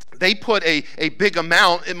they put a big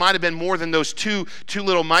amount. It might have been more than those two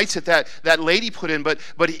little mites that lady put in, but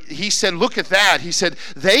he said, look at that. He said,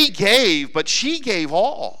 they gave, but she gave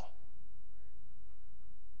all.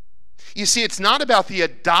 You see, it's not about the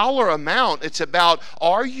dollar amount. It's about,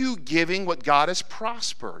 are you giving what God has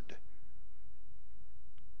prospered?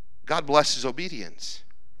 God blesses obedience.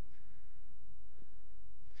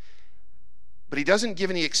 But He doesn't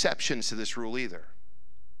give any exceptions to this rule either.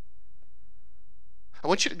 I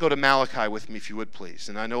want you to go to Malachi with me, if you would, please.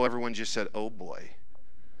 And I know everyone just said, oh boy.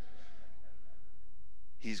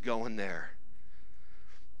 He's going there.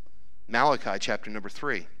 Malachi chapter number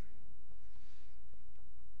 3.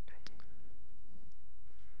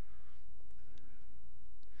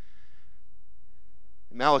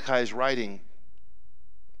 Malachi is writing,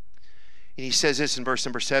 and he says this in verse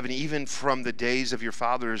number 7, even from the days of your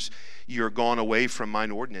fathers you are gone away from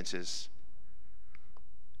mine ordinances.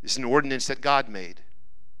 This is an ordinance that God made.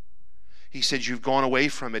 He says you've gone away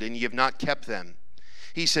from it and you have not kept them.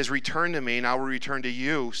 He says, return to me, and I will return to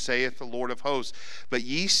you, saith the Lord of hosts. But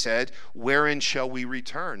ye said, wherein shall we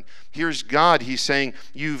return? Here's God. He's saying,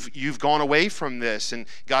 you've gone away from this. And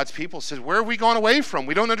God's people says, where have we gone away from?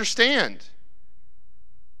 We don't understand.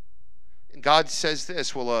 And God says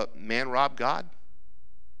this, will a man rob God?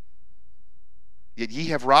 Yet ye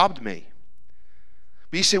have robbed me.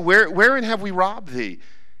 But he said, wherein have we robbed thee?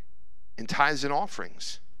 In tithes and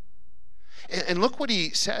offerings. And look what he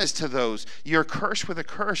says to those. You're cursed with a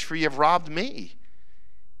curse, for you have robbed me,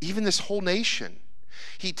 even this whole nation.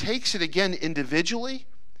 He takes it again individually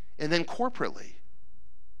and then corporately.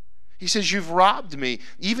 He says, you've robbed me,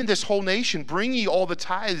 even this whole nation. Bring ye all the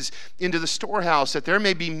tithes into the storehouse, that there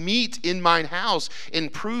may be meat in mine house,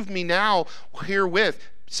 and prove me now herewith,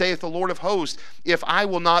 saith the Lord of hosts, if I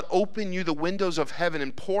will not open you the windows of heaven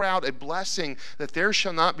and pour out a blessing, that there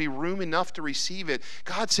shall not be room enough to receive it.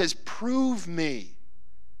 God says, prove me.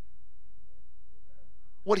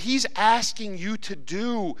 What He's asking you to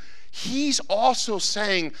do, He's also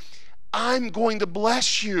saying, I'm going to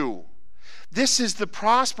bless you. This is the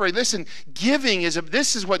prosperity. Listen, giving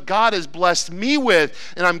this is what God has blessed me with,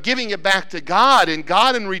 and I'm giving it back to God. And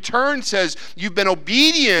God in return says, you've been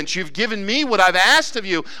obedient. You've given me what I've asked of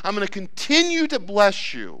you. I'm going to continue to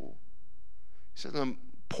bless you. He says,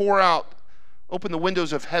 open the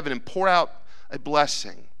windows of heaven and pour out a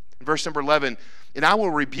blessing. In verse number 11, and I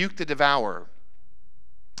will rebuke the devourer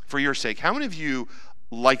for your sake. How many of you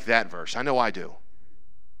like that verse? I know I do.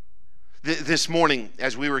 This morning,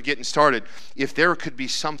 as we were getting started, if there could be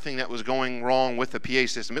something that was going wrong with the PA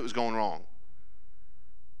system, it was going wrong.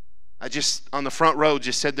 I just, on the front row,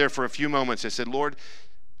 just said there for a few moments, I said, Lord,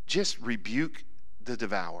 just rebuke the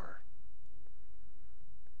devourer.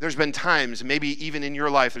 There's been times, maybe even in your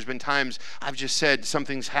life, there's been times I've just said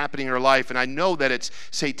something's happening in your life, and I know that it's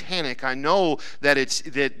satanic. I know that it's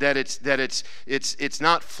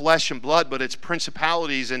not flesh and blood, but it's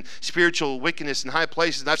principalities and spiritual wickedness in high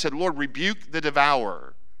places. And I've said, Lord, rebuke the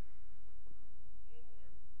devourer.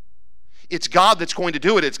 It's God that's going to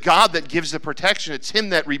do it. It's God that gives the protection. It's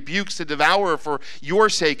Him that rebukes the devourer for your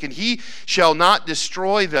sake. And He shall not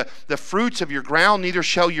destroy the fruits of your ground, neither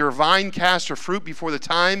shall your vine cast her fruit before the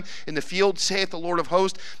time in the field, saith the Lord of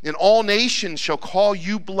hosts. And all nations shall call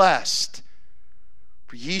you blessed,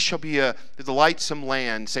 for ye shall be the delightsome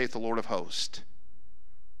land, saith the Lord of hosts.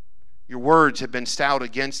 Your words have been stout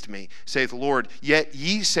against me, saith the Lord. Yet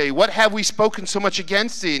ye say, what have we spoken so much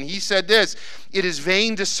against thee? And he said this, it is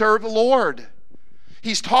vain to serve the Lord.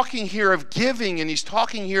 He's talking here of giving, and he's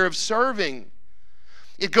talking here of serving.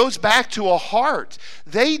 It goes back to a heart.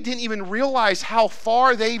 They didn't even realize how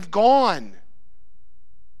far they've gone.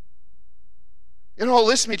 You know,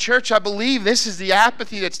 listen to me, church, I believe this is the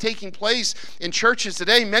apathy that's taking place in churches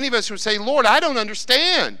today. Many of us would say, Lord, I don't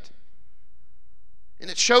understand. And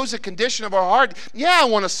it shows the condition of our heart. Yeah, I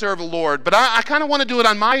want to serve the Lord, but I kind of want to do it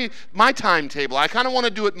on my timetable. I kind of want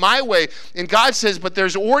to do it my way. And God says, but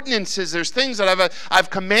there's ordinances, there's things that I've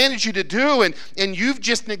commanded you to do, and you've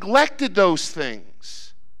just neglected those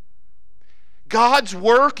things. God's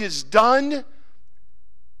work is done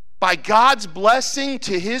by God's blessing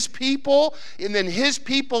to his people, and then his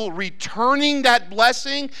people returning that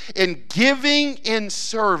blessing and giving and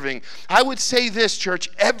serving. I would say this, church,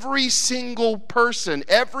 every single person,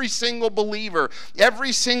 every single believer,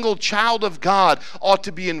 every single child of God ought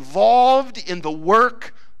to be involved in the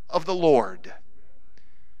work of the Lord.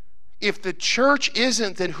 If the church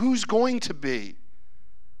isn't, then who's going to be?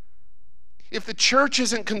 If the church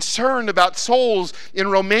isn't concerned about souls in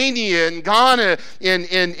Romania and Ghana,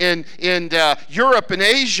 in Europe and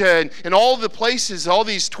Asia and all the places, all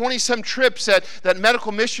these 20-some trips that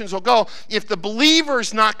medical missions will go, if the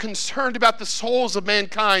believer's not concerned about the souls of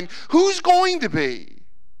mankind, who's going to be?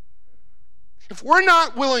 If we're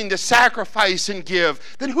not willing to sacrifice and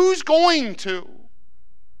give, then who's going to?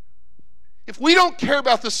 If we don't care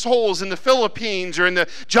about the souls in the Philippines or in the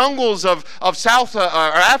jungles of South or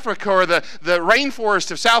Africa or the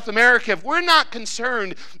rainforest of South America, if we're not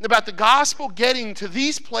concerned about the gospel getting to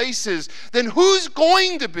these places, then who's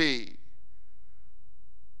going to be?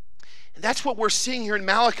 And that's what we're seeing here in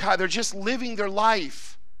Malachi. They're just living their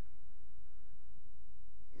life,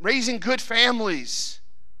 raising good families.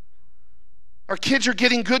 Our kids are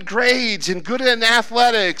getting good grades and good in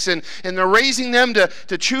athletics, and they're raising them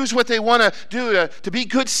to choose what they want to do, to be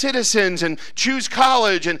good citizens and choose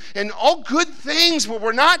college and all good things, but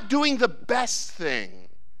we're not doing the best thing.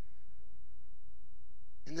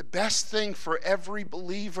 And the best thing for every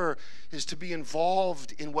believer is to be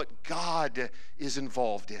involved in what God is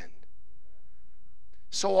involved in.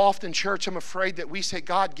 So often, church, I'm afraid that we say,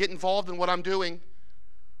 God, get involved in what I'm doing.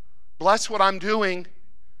 Bless what I'm doing.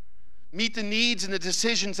 Meet the needs and the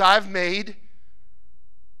decisions I've made.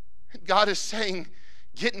 And God is saying,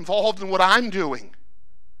 get involved in what I'm doing.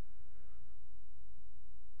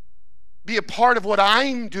 Be a part of what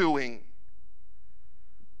I'm doing.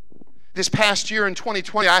 This past year in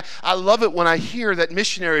 2020, I love it when I hear that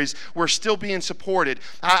missionaries were still being supported.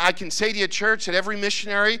 I can say to you, church, that every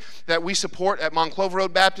missionary that we support at Monclova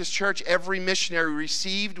Road Baptist Church, every missionary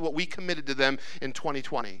received what we committed to them in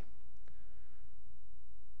 2020.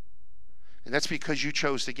 And that's because you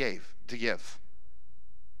chose to give.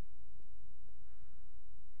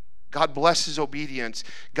 God blesses obedience.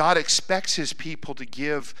 God expects his people to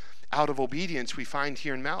give out of obedience. We find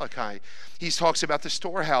here in Malachi. He talks about the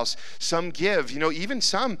storehouse. Some give, even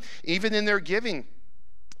in their giving,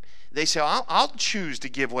 they say, I'll choose to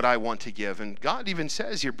give what I want to give. And God even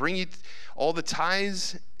says here, bring all the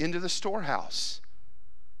tithes into the storehouse.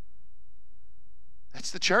 That's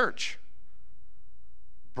the church.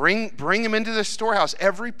 Bring them into the storehouse.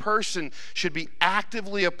 Every person should be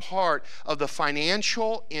actively a part of the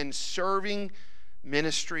financial and serving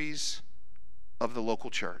ministries of the local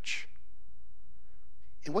church.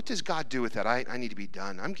 And what does God do with that? I need to be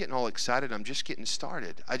done. I'm getting all excited. I'm just getting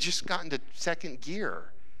started. I just got into second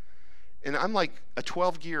gear. And I'm like a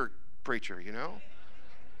 12-gear preacher,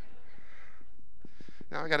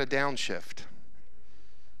 Now I got a downshift.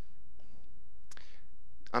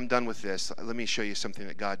 I'm done with this. Let me show you something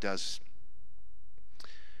that God does.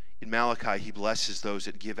 In Malachi, he blesses those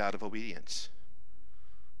that give out of obedience.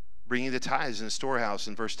 Bringing the tithes in the storehouse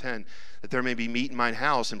in verse 10, that there may be meat in mine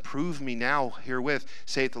house, and prove me now herewith,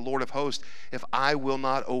 saith the Lord of hosts, if I will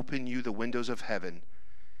not open you the windows of heaven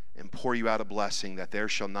and pour you out a blessing, that there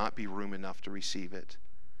shall not be room enough to receive it.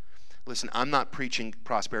 Listen, I'm not preaching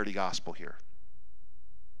prosperity gospel here.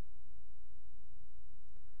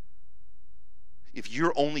 If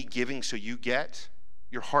you're only giving so you get,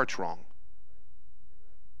 your heart's wrong.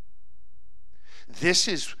 This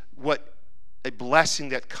is what a blessing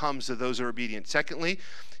that comes to those who are obedient. Secondly,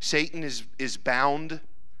 Satan is bound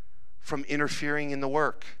from interfering in the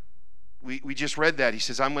work. We just read that. He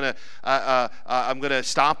says, I'm going to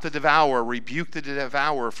stop the devourer, rebuke the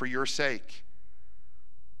devourer for your sake.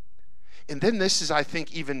 And then this is, I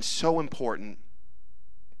think, even so important.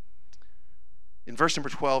 In verse number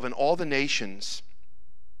 12, and all the nations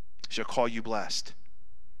shall call you blessed.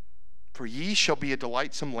 For ye shall be a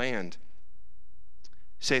delightsome land,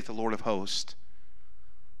 saith the Lord of hosts.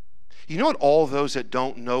 You know what, all those that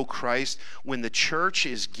don't know Christ, when the church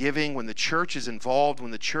is giving, when the church is involved,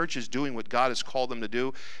 when the church is doing what God has called them to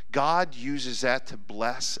do, God uses that to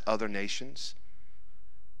bless other nations.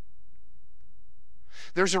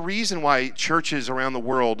 There's a reason why churches around the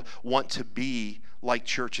world want to be like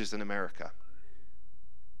churches in America.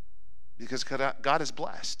 Because God is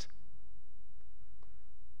blessed.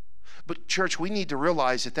 But church, we need to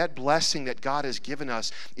realize that that blessing that God has given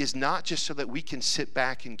us is not just so that we can sit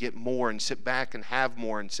back and get more and sit back and have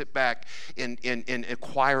more and sit back and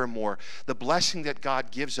acquire more. The blessing that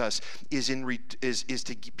God gives us is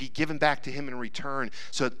to be given back to Him in return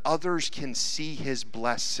so that others can see His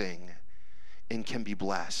blessing and can be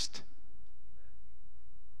blessed.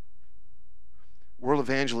 World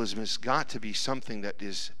evangelism has got to be something that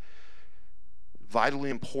is vitally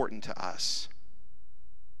important to us.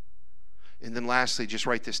 And then lastly, just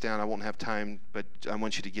write this down. I won't have time, but I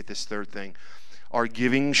want you to get this third thing. Our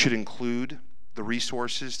giving should include the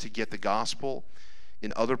resources to get the gospel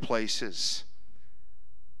in other places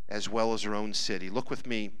as well as our own city. Look with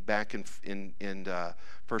me back in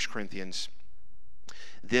 1 Corinthians.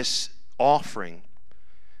 This offering,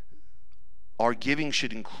 our giving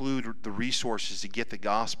should include the resources to get the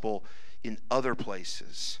gospel in other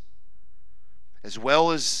places, as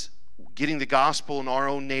well as getting the gospel in our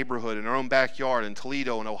own neighborhood, in our own backyard, in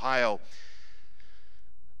Toledo, in Ohio.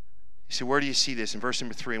 You say, where do you see this? In verse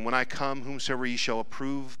number 3, and when I come, whomsoever ye shall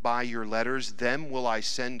approve by your letters, them will I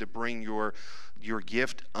send to bring your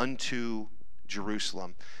gift unto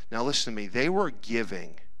Jerusalem. Now listen to me. They were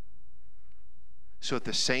giving so that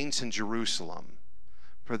the saints in Jerusalem,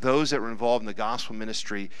 for those that were involved in the gospel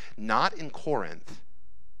ministry, not in Corinth,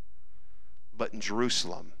 but in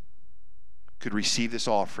Jerusalem, could receive this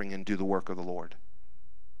offering and do the work of the Lord.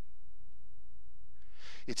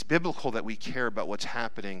 It's biblical that we care about what's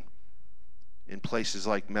happening in places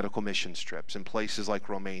like medical mission trips, in places like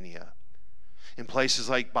Romania, in places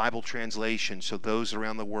like Bible translation, so those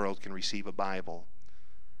around the world can receive a Bible.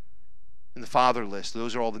 In the fatherless,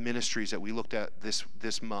 those are all the ministries that we looked at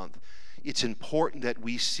this month. It's important that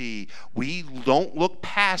we see, we don't look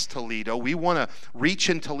past Toledo. We want to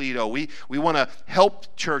reach in Toledo. We want to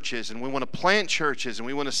help churches, and we want to plant churches, and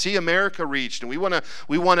we want to see America reached, and we want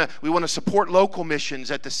to support local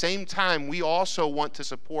missions. At the same time, we also want to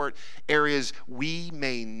support areas we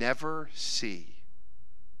may never see.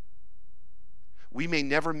 We may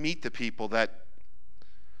never meet the people that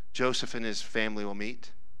Joseph and his family will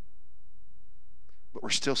meet, but we're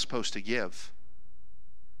still supposed to give.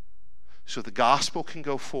 So the gospel can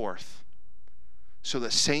go forth, so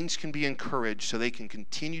that saints can be encouraged, so they can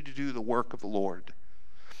continue to do the work of the Lord.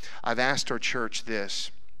 I've asked our church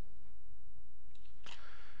this.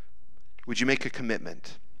 Would you make a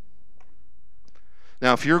commitment?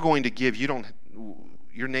 Now, if you're going to give,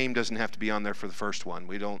 your name doesn't have to be on there for the first one.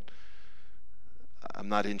 I'm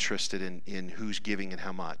not interested in who's giving and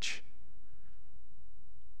how much.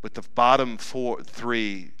 But the bottom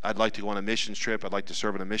three, I'd like to go on a missions trip. I'd like to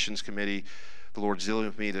serve on a missions committee. The Lord's dealing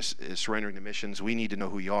with me to surrendering to missions. We need to know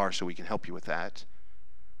who you are so we can help you with that.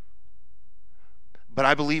 But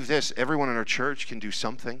I believe this. Everyone in our church can do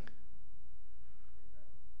something.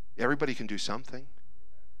 Everybody can do something.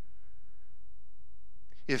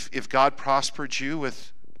 If God prospered you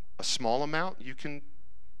with a small amount, you can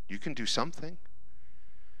do something.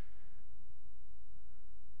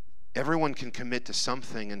 Everyone can commit to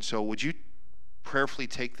something, and so would you prayerfully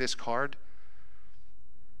take this card?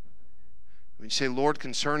 When you say, Lord,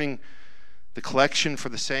 concerning the collection for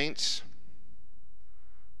the saints,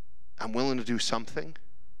 I'm willing to do something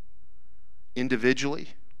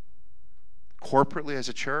individually, corporately as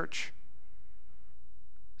a church,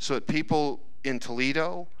 so that people in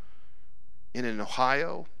Toledo, and in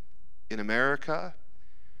Ohio, in America,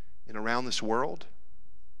 and around this world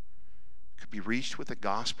could be reached with the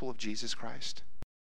gospel of Jesus Christ.